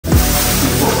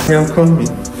am coming.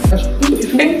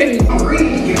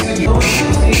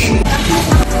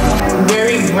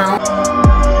 Very brown.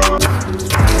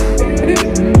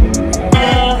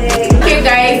 Okay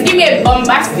guys, give me a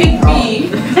bombastic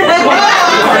beat.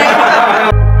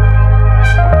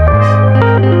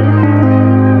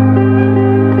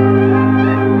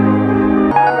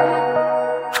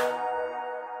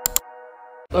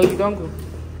 Oh, you don't go.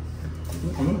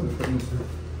 I'm not the friend.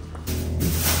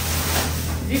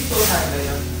 This so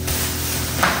hard,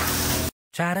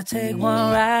 Try to take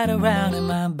one ride around in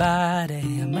my body,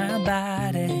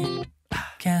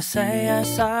 Can't say I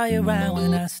saw you around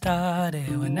when I started,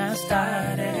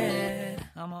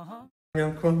 I'm a home. I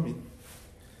am coming.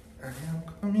 I am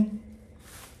coming.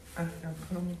 I am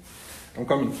coming. I'm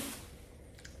coming.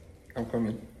 I'm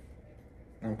coming.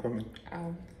 I'm coming.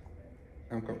 Ow.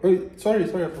 I'm coming. Wait, sorry, I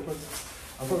forgot.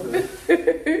 I forgot.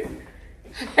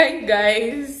 Hi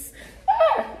guys.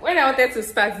 When I wanted to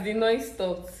start, the noise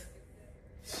stopped.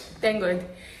 Thank God.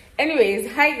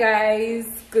 Anyways, hi guys.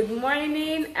 Good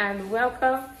morning and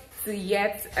welcome to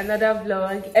yet another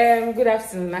vlog. Good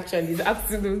afternoon, actually. It's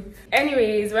afternoon.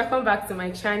 Anyways, welcome back to my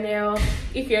channel.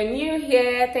 If you're new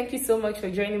here, thank you so much for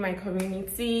joining my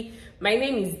community. My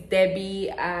name is Debbie,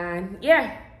 and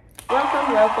yeah,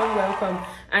 welcome.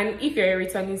 And if you're a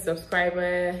returning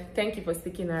subscriber, thank you for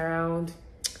sticking around.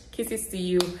 Kisses to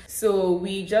you. So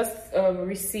we just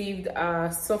received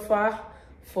a sofa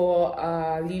for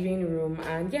our living room,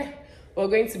 and yeah, we're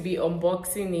going to be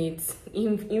unboxing it.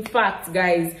 In fact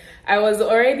guys, I was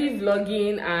already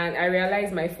vlogging and I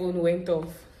realized my phone went off.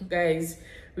 Guys,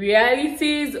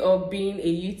 realities of being a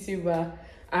YouTuber,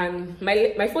 and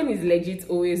my phone is legit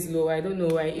always low. I don't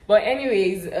know why, but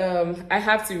anyways, I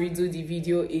have to redo the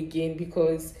video again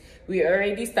because we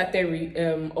already started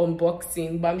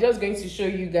unboxing, but I'm just going to show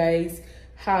you guys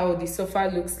how the sofa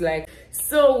looks like.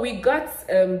 So we got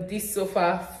this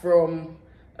sofa from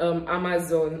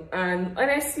Amazon, and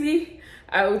honestly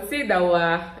I would say that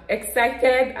we're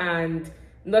excited and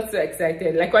not so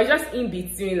excited. Like, we're just in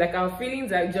between. Like, our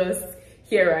feelings are just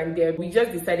here and there. We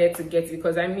just decided to get it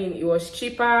because I mean it was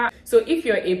cheaper. So if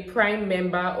you're a Prime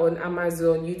member on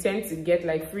Amazon, you tend to get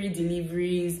like free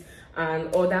deliveries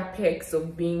and other perks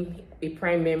of being a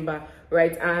Prime member,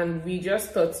 right? And we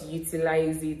just thought to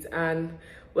utilize it, and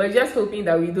we're just hoping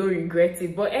that we don't regret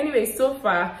it. But anyway, so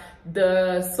far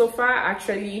the sofa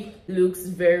actually looks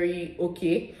very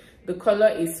okay. The color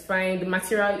is fine, the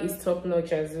material is top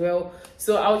notch as well.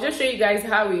 So I'll just show you guys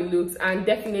how it looks, and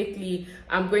definitely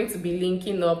I'm going to be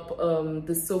linking up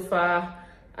the sofa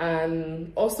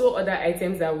and also other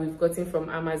items that we've gotten from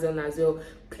Amazon as well.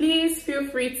 Please feel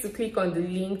free to click on the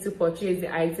link to purchase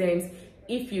the items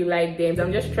if you like them.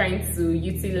 I'm just trying to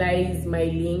utilize my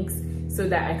links so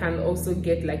that I can also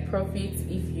get like profit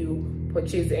if you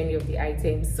purchase any of the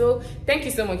items. So thank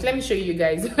you so much. Let me show you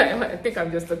guys. I think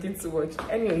I'm just talking too much.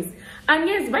 Anyways, and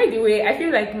yes, by the way, I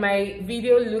feel like my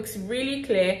video looks really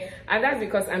clear, and that's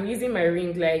because I'm using my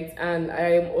ring light and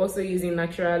I'm also using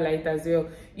natural light as well.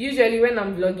 Usually when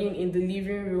I'm vlogging in the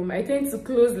living room, I tend to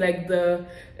close like the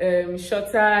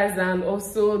shutters and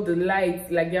also the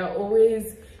lights, like they're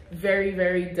always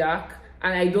very dark,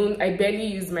 and I barely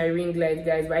use my ring light,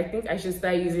 guys, but I think I should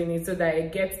start using it so that I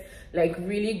get like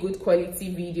really good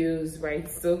quality videos,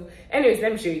 right? So anyways,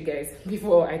 let me show you guys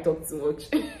before I talk too much.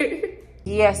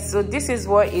 Yes, so this is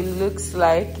what it looks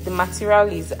like. The material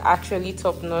is actually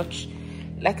top notch,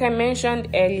 like I mentioned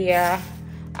earlier,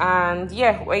 and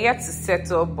yeah, we're yet to set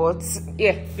up, but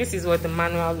yeah, this is what the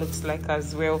manual looks like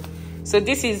as well. So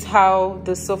this is how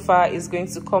the sofa is going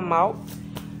to come out,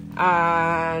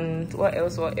 and what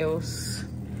else?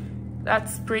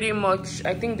 That's pretty much,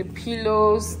 I think, the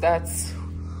pillows that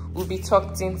will be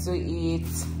tucked into it.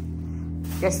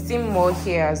 There's still more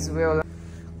here as well,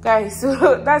 guys.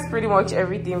 So that's pretty much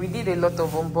everything. We did a lot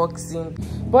of unboxing,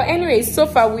 but anyway, so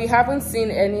far we haven't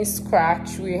seen any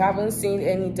scratch, we haven't seen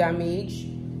any damage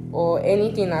or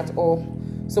anything at all.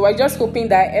 So we're just hoping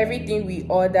that everything we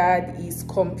ordered is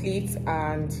complete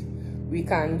and we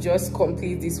can just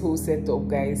complete this whole setup,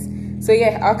 guys. So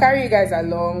yeah, I'll carry you guys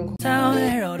along. Down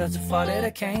the road after fall that I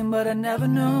came, but I never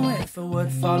knew if it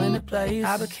would fall into place.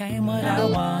 I became what I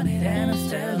wanted, and I'm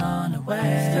still on the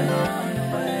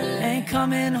way. Ain't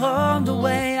coming home the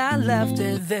way I left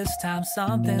it. This time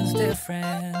something's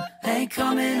different. Ain't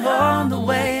coming home the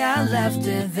way I left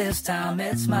it. This time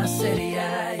it's my city.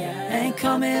 Ain't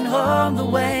coming home the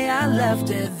way I left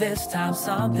it. This time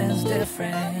something's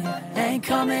different. Ain't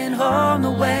coming home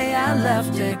the way I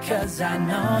left it, 'cause I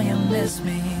know you miss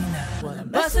me now. Well, I'm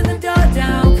busting the door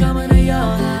down, coming to your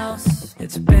house.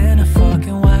 It's been a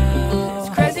fucking while. It's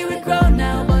crazy we grown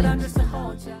now, but I'm just a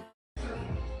whole child.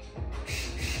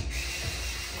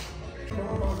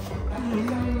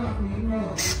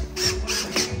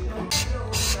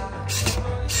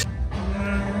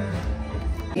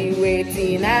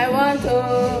 Waiting, I want to,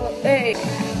 hey,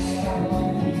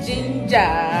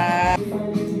 ginger.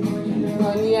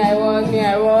 Money,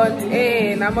 I want,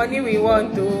 hey, now money we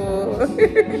want to.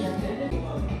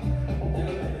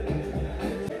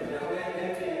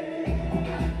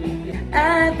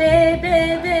 Ah, baby.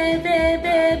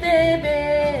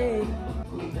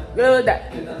 Go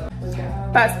that.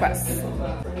 Pass.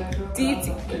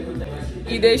 Titi.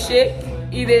 Either shake.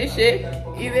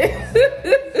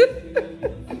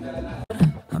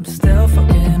 I'm still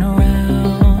fucking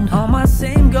around. All my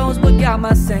same goals, but got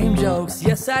my same jokes.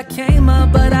 Yes, I came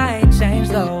up, but I ain't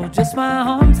changed though. Just my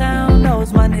hometown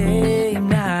knows my name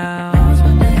now.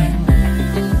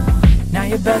 Now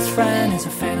your best friend is a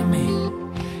fan of me,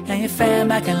 and your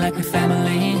fam acting like we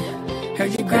family.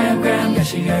 Heard your gram, yeah,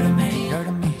 she heard of me.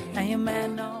 And your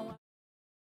man know.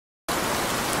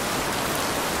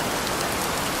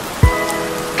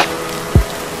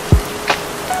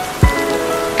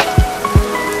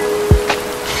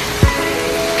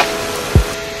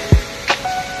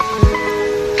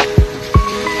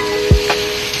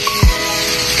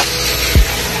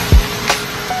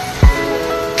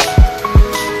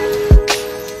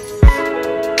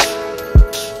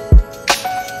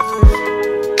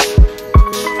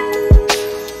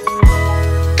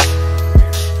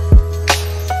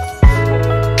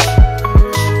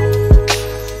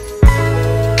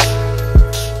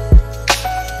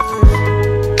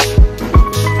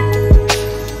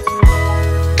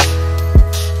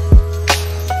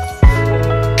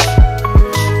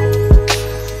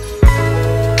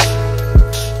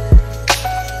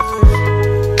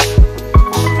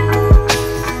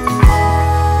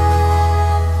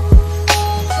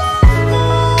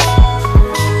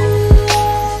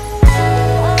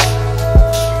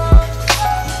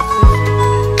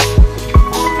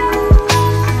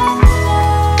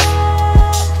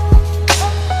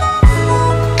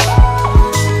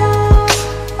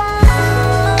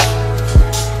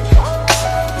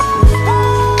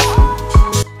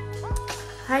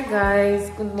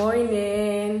 Good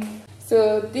morning.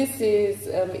 So this is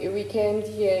a weekend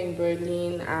here in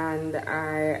Berlin, and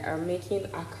I am making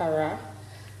akara,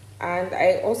 and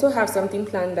I also have something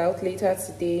planned out later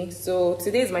today. So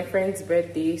today is my friend's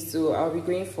birthday, so I'll be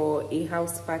going for a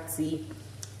house party.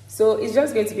 So it's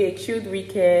just going to be a chilled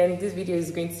weekend. This video is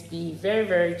going to be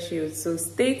very chilled, so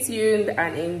stay tuned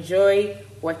and enjoy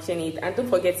watching it, and don't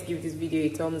forget to give this video a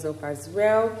thumbs up as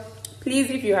well. Please,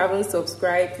 if you haven't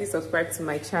subscribed, please subscribe to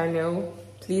my channel,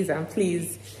 please and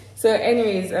please. So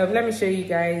anyways, let me show you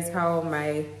guys how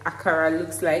my akara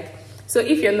looks like. So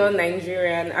if you're not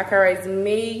Nigerian, akara is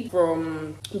made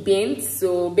from beans.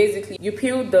 So basically you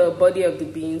peel the body of the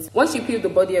beans. Once you peel the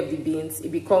body of the beans,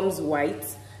 it becomes white,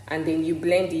 and then you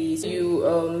blend it,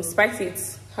 you spice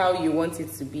it how you want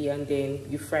it to be, and then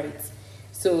you fry it.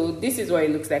 So this is what it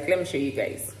looks like. Let me show you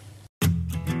guys.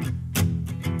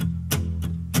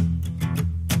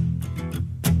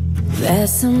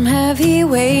 There's some heavy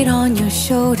weight on your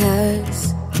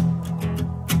shoulders.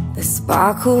 The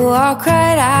sparkle walk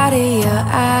right out of your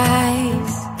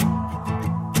eyes.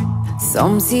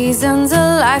 Some seasons of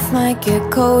life might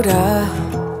get colder,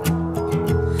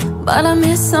 but I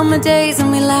miss summer days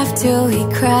and we laugh till we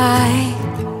cry.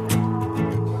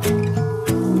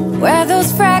 Wear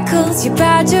those freckles, your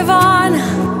badge of honor.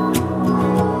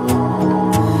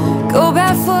 Go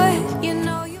barefoot.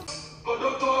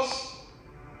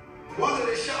 What do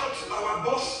they shout? Our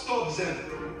boss stops them.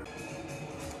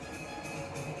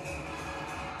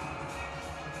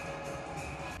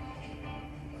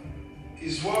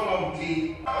 Is one of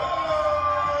the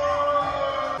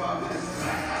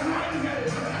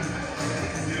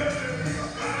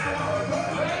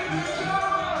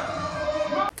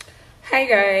Hi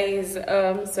guys,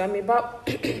 so I'm about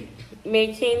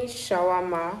making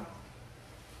shawarma.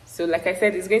 So like I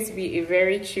said, it's going to be a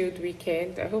very chilled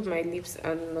weekend. I hope my lips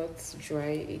are not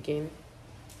dry again.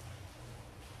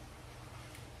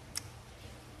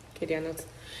 Okay, they are not.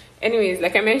 Anyways,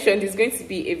 like I mentioned, it's going to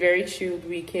be a very chilled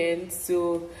weekend.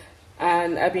 So,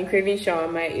 and I've been craving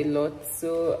shawarma a lot.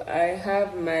 So I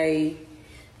have my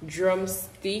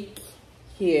drumstick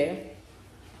here.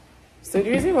 So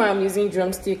the reason why I'm using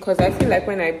drumstick, because I feel like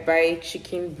when I buy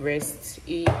chicken breast,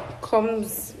 it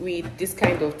comes with this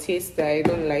kind of taste that I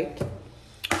don't like.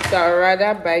 So I'd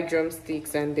rather buy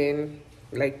drumsticks and then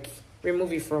like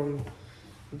remove it from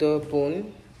the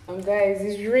bone. And guys,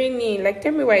 it's raining. Like,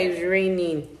 tell me why it's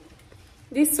raining.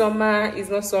 This summer is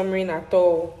not summering at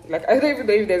all. Like, I don't even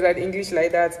know if there's an English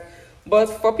like that. But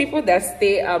for people that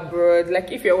stay abroad,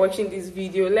 like if you're watching this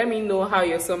video, let me know how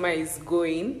your summer is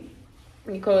going.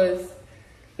 because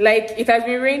like it has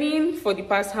been raining for the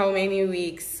past how many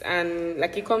weeks, and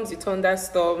like it comes with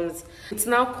thunderstorms. It's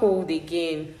now cold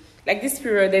again. Like this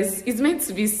period, it's meant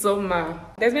to be summer.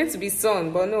 There's meant to be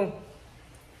sun, but no,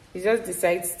 it just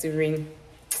decides to rain.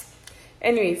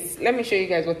 Anyways, let me show you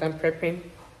guys what I'm prepping.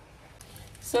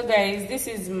 So guys, this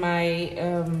is my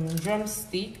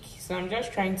drumstick. So I'm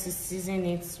just trying to season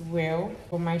it well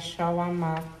for my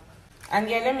shawarma. And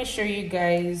yeah, let me show you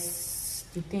guys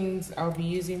the things I'll be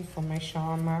using for my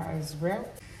shawarma as well.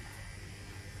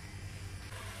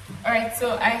 Alright,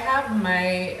 so I have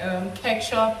my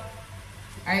ketchup.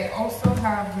 I also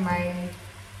have my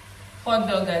hot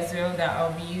dog as well that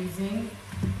I'll be using.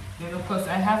 And of course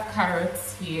I have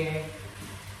carrots here.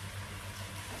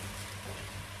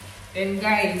 Then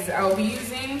guys, I'll be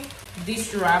using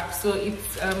this wrap. So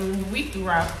it's wheat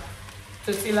wrap,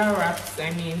 tortilla wraps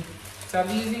I mean. So I'll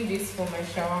be using this for my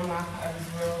shawarma as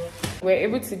well. We're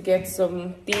able to get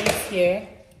some things here.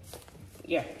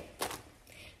 Yeah,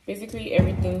 basically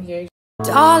everything here.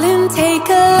 Darling, take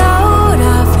a load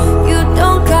off. You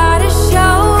don't gotta show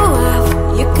off.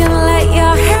 You can let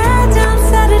your hair down,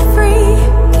 set it free.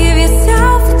 Give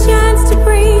yourself a chance to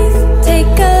breathe. Take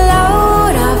a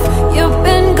load off. You've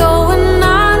been going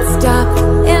non-stop.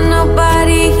 Ain't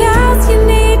nobody else you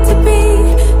need to be.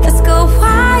 Let's go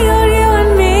wild, you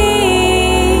and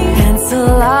me.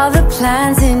 Cancel all the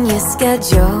plans in your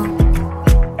schedule.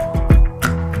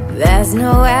 There's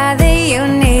nowhere that you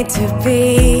need to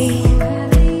be.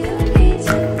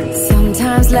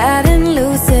 Sometimes letting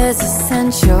loose is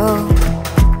essential.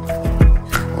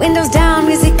 Windows down,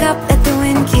 music up, let the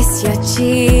wind kiss your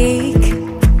cheek.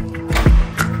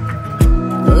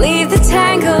 Leave the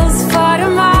tangles for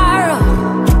tomorrow.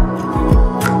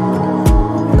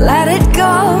 Let it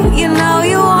go, you know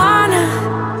you wanna.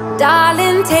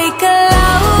 Darling, take a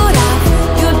load off.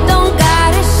 You don't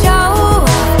gotta show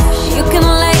off. You can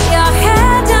let your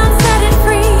hair down, set it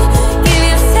free. Give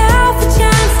yourself a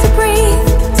chance to breathe.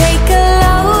 Take a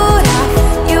load off.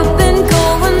 You've been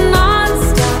going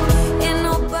non-stop. Ain't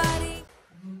nobody.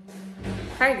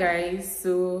 Hi guys,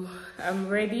 so I'm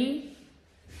ready,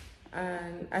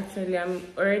 and actually I'm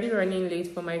already running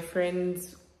late for my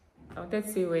friend's, I wanted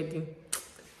to say wedding,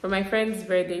 for my friend's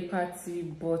birthday party,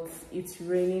 but it's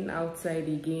raining outside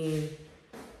again.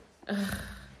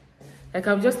 Like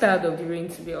I'm just tired of the rain,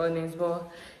 to be honest. But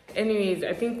anyways,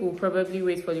 I think we'll probably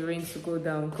wait for the rain to go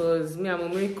down, because me, I'm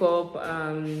on makeup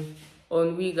on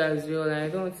wig as well, and I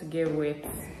don't want to get wet.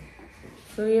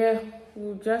 So yeah,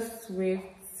 we'll just wait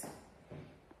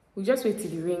till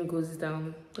the rain goes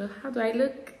down. But how do I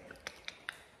look?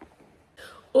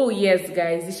 Oh yes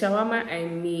guys, the shawarma I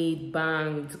made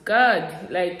banged. God,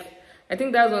 like I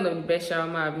think that was one of the best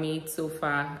shawarma I've made so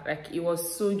far. Like it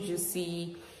was so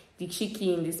juicy. The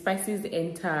chicken, the spices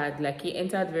entered, like it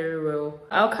entered very well.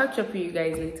 I'll catch up with you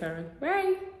guys later on.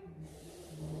 Bye.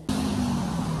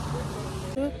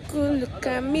 Look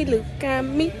at me, look at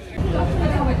me.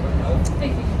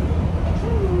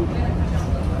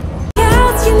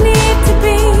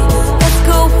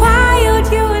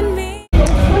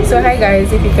 So hi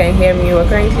guys, if you can hear me, we're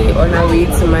currently on our way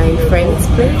to my friend's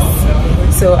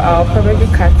place. So I'll probably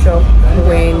catch up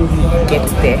when we get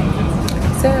there.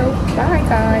 So bye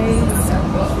guys.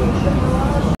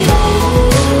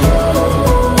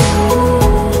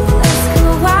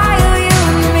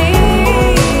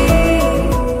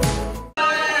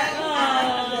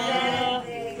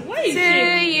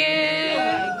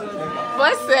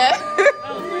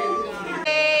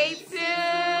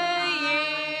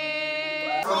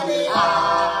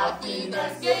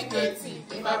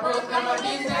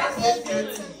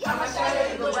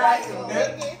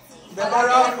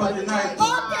 For the night.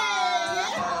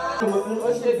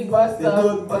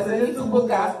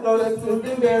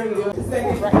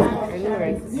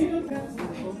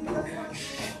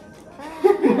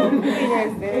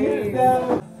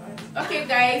 Okay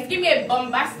guys, give me a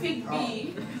bombastic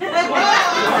bee. Okay,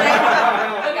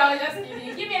 I was just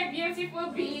kidding. Give me a beautiful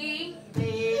bee.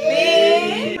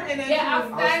 Yeah, I'm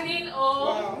standing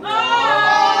up. A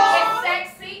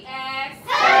sexy ass.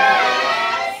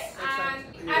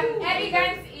 And an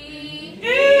elegant E.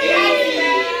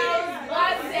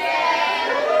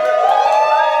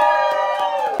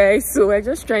 Guys, so we're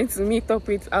just trying to meet up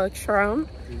with our tram.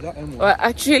 Is that M1? We're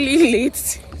actually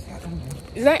late.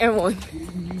 Is that M1?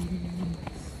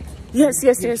 Yes,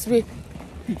 wait.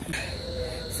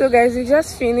 So guys, we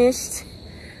just finished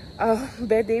our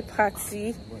birthday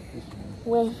party,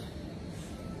 well,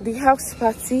 the house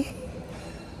party,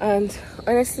 and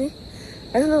honestly,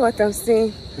 I don't know what I'm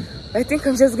saying. I think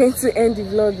I'm just going to end the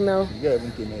vlog now.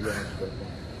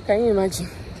 Can you imagine?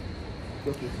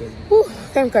 Whew,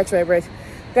 time to catch my breath.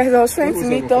 Guys, I was trying to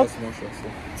meet up.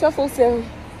 12:07.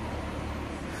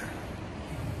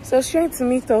 So I was trying to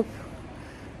meet up.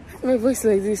 My voice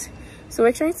like this. So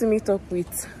we're trying to meet up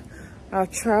with our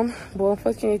tram, but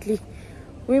unfortunately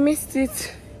we missed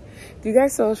it. The guy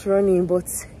saw us running, but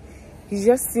he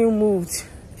just still moved.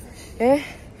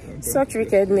 Such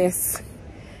wickedness.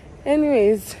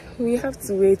 Anyways, we have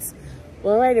to wait.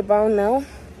 We're right about now.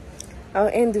 I'll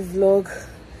end the vlog.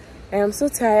 I am so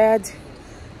tired.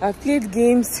 I've played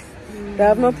games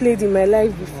that I've not played in my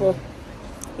life before.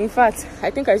 In fact, I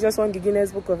think I just won the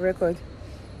Guinness Book of Records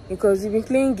because we've been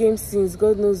playing games since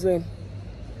God knows when.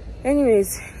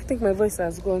 Anyways, I think my voice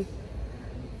has gone.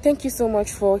 Thank you so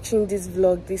much for watching this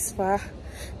vlog this far.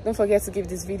 Don't forget to give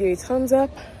this video a thumbs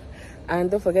up, and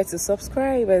don't forget to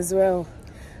subscribe as well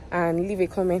and leave a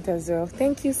comment as well.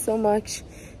 Thank you so much.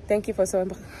 Thank you for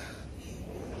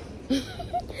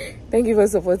thank you for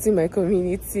supporting my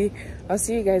community. I'll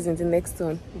see you guys in the next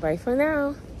one. Bye for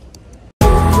now.